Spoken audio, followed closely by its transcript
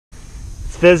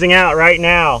fizzing out right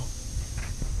now.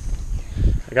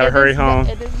 I gotta hurry home.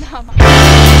 It is not my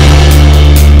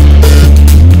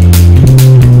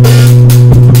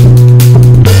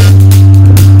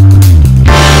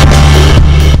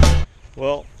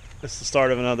Well, it's the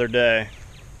start of another day.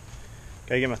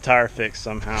 Gotta get my tire fixed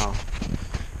somehow.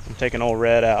 I'm taking old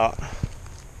Red out.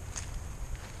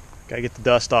 Gotta get the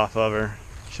dust off of her.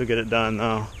 She'll get it done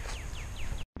though.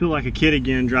 I feel like a kid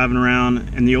again driving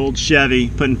around in the old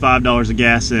Chevy, putting $5 of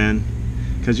gas in.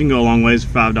 Because you can go a long ways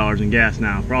for $5 in gas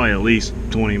now, probably at least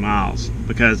 20 miles.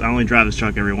 Because I only drive this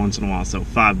truck every once in a while, so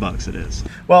 $5 it is.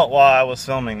 Well, while I was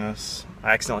filming this,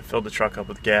 I accidentally filled the truck up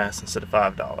with gas instead of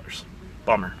 $5.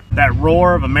 Bummer. That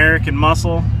roar of American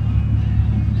muscle,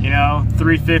 you know,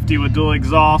 350 with dual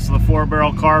exhaust with a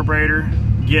 4-barrel carburetor,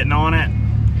 getting on it,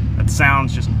 that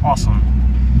sounds just awesome.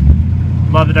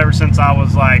 Loved it ever since I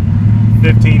was like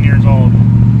 15 years old.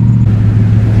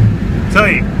 Tell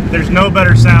you, there's no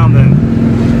better sound than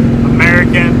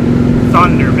American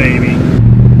thunder, baby.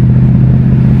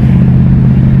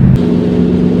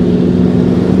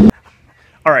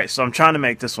 Alright, so I'm trying to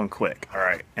make this one quick,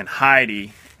 alright, and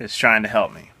Heidi is trying to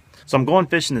help me. So I'm going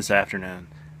fishing this afternoon.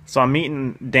 So I'm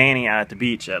meeting Danny out at the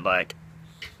beach at like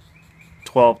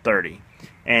 12:30.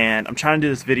 And I'm trying to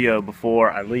do this video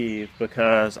before I leave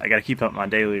because I gotta keep up my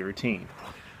daily routine.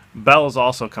 Bella's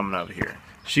also coming over here.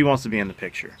 She wants to be in the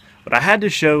picture. But I had to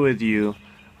share with you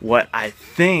what I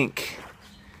think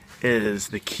is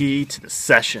the key to the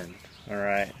session,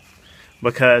 alright?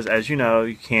 Because as you know,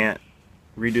 you can't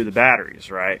redo the batteries,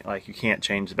 right? Like you can't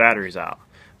change the batteries out.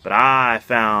 But I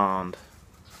found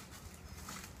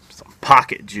some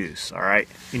pocket juice, alright?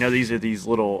 You know, these are these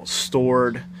little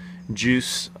stored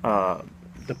juice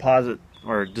deposit,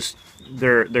 or just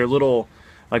they're little,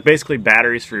 like basically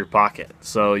batteries for your pocket,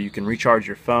 so you can recharge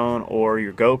your phone or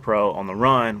your GoPro on the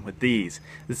run with these.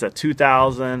 This is a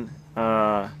 2000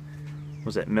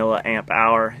 was it milliamp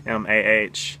hour,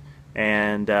 mAh,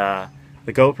 and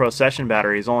the GoPro Session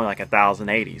battery is only like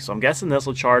 1080, so I'm guessing this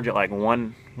will charge it like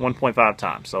 1.5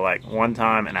 times, so like 1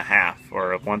 time and a half,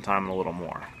 or 1 time and a little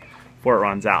more before it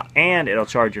runs out. And it'll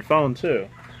charge your phone too.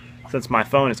 Since my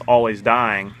phone is always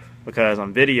dying because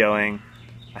I'm videoing,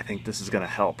 I think this is gonna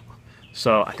help.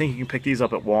 So I think you can pick these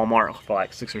up at Walmart for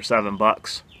like $6 or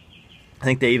 $7. I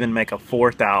think they even make a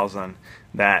 4000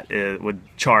 that would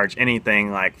charge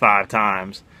anything like 5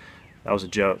 times. That was a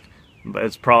joke. But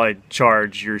it's probably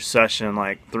charge your session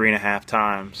like 3.5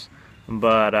 times.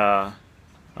 But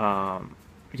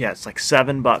yeah, it's like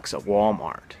 $7 at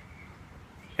Walmart.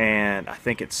 And I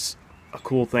think it's a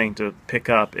cool thing to pick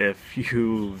up if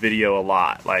you video a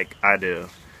lot like I do.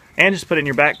 And just put it in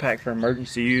your backpack for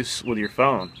emergency use with your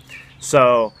phone.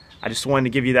 So I just wanted to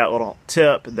give you that little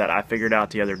tip that I figured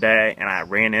out the other day, and I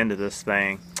ran into this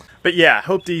thing. But yeah, I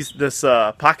hope this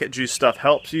pocket juice stuff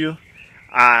helps you.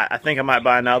 I think I might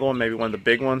buy another one, maybe one of the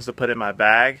big ones to put in my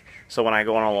bag, so when I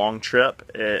go on a long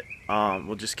trip, it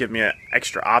will just give me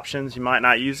extra options. You might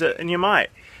not use it, and you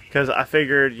might. Because I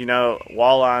figured, you know,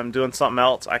 while I'm doing something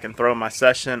else, I can throw my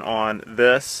session on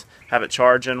this, have it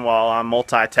charging while I'm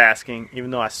multitasking,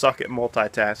 even though I suck at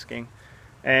multitasking.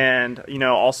 And, you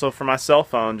know, also for my cell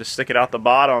phone, just stick it out the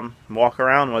bottom and walk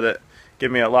around with it. Give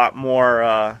me a lot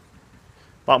more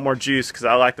juice, because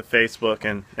I like the Facebook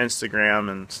and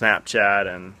Instagram and Snapchat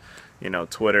and, you know,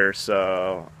 Twitter.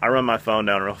 So I run my phone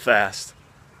down real fast.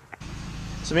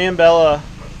 So me and Bella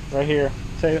right here.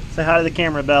 Say hi to the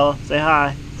camera, Bella. Say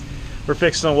hi. We're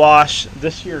fixing to wash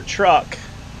this here truck.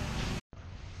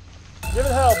 Give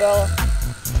it hell, Bella.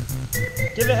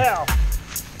 Give it hell.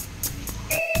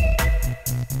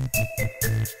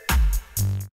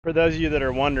 For those of you that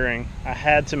are wondering, I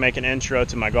had to make an intro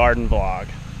to my garden vlog.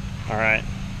 Alright,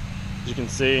 as you can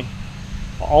see,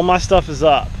 all my stuff is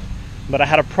up, but I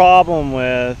had a problem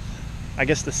with, I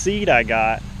guess, the seed I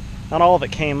got. Not all of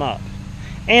it came up.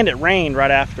 And it rained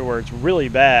right afterwards really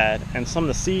bad, and some of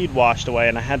the seed washed away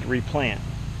and I had to replant.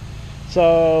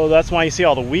 So that's why you see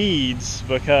all the weeds,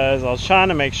 because I was trying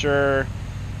to make sure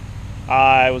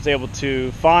I was able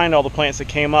to find all the plants that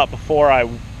came up before I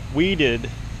weeded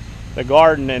the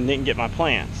garden and didn't get my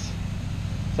plants.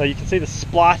 So you can see the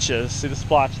splotches. See the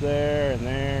splotch there and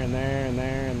there and there and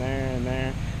there and there and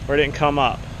there where it didn't come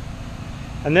up.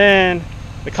 And then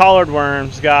the collard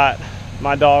worms got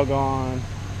my doggone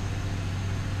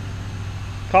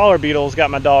collar beetles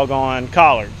got my doggone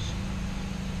collards.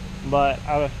 But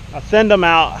I thinned them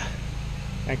out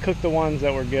and cooked the ones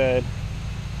that were good.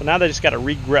 So now they just got to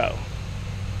regrow.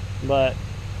 But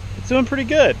it's doing pretty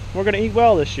good. We're going to eat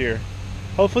well this year.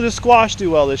 Hopefully the squash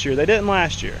do well this year. They didn't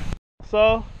last year.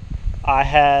 So I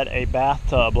had a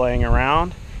bathtub laying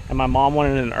around, and my mom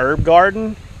wanted an herb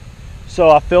garden. So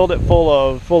I filled it full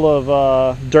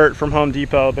of dirt from Home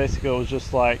Depot. Basically it was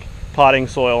just like potting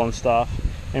soil and stuff,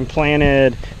 and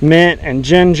planted mint and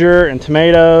ginger and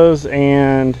tomatoes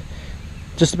and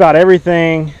just about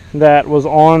everything that was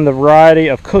on the variety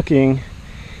of cooking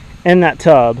in that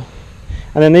tub.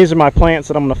 And then these are my plants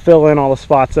that I'm going to fill in all the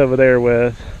spots over there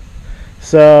with.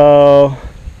 So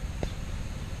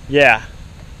yeah,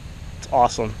 it's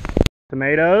awesome.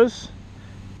 Tomatoes,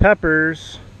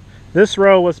 peppers. This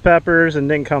row was peppers and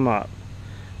didn't come up.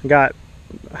 Got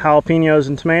jalapenos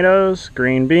and tomatoes,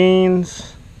 green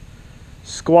beans,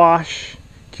 squash,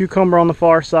 cucumber on the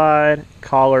far side,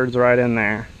 collards right in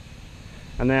there.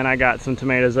 And then I got some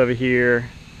tomatoes over here,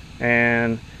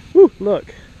 and whoo,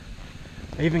 look,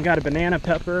 I even got a banana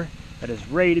pepper that is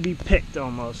ready to be picked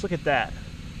almost. Look at that.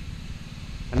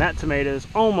 And that tomato is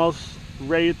almost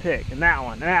ready to pick. And that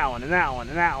one, and that one, and that one,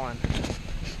 and that one.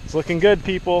 It's looking good,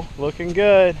 people, looking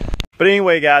good. But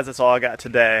anyway, guys, that's all I got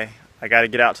today. I got to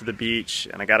get out to the beach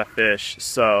and I got to fish.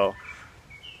 So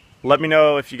let me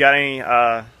know if you got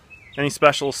any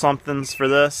special somethings for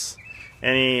this.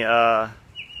 You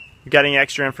got any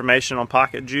extra information on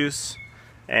pocket juice.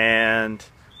 And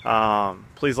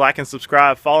please like and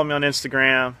subscribe. Follow me on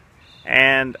Instagram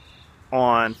and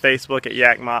on Facebook at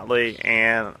Yak Motley,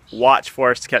 and watch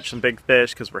for us to catch some big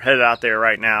fish because we're headed out there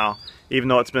right now, even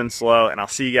though it's been slow. And I'll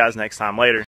see you guys next time. Later.